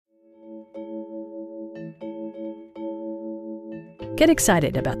Get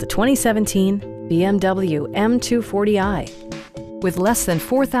excited about the 2017 BMW M240i. With less than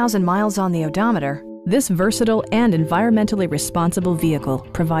 4,000 miles on the odometer, this versatile and environmentally responsible vehicle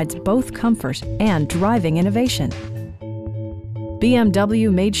provides both comfort and driving innovation.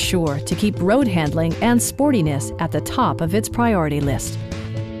 BMW made sure to keep road handling and sportiness at the top of its priority list.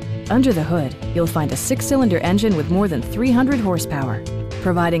 Under the hood, you'll find a 6-cylinder engine with more than 300 horsepower,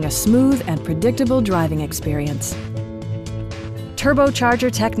 providing a smooth and predictable driving experience.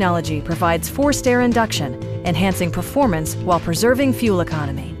 Turbocharger technology provides forced air induction, enhancing performance while preserving fuel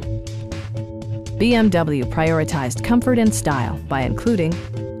economy. BMW prioritized comfort and style by including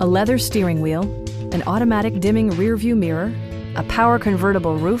a leather steering wheel, an automatic dimming rear-view mirror, a power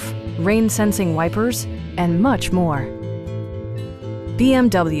convertible roof, rain-sensing wipers, and much more.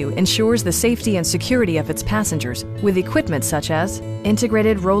 BMW ensures the safety and security of its passengers with equipment such as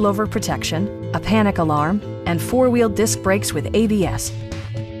integrated rollover protection, a panic alarm, and 4-wheel disc brakes with ABS.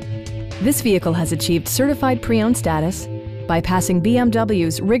 This vehicle has achieved certified pre-owned status by passing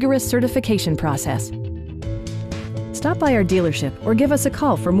BMW's rigorous certification process. Stop by our dealership or give us a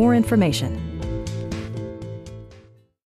call for more information.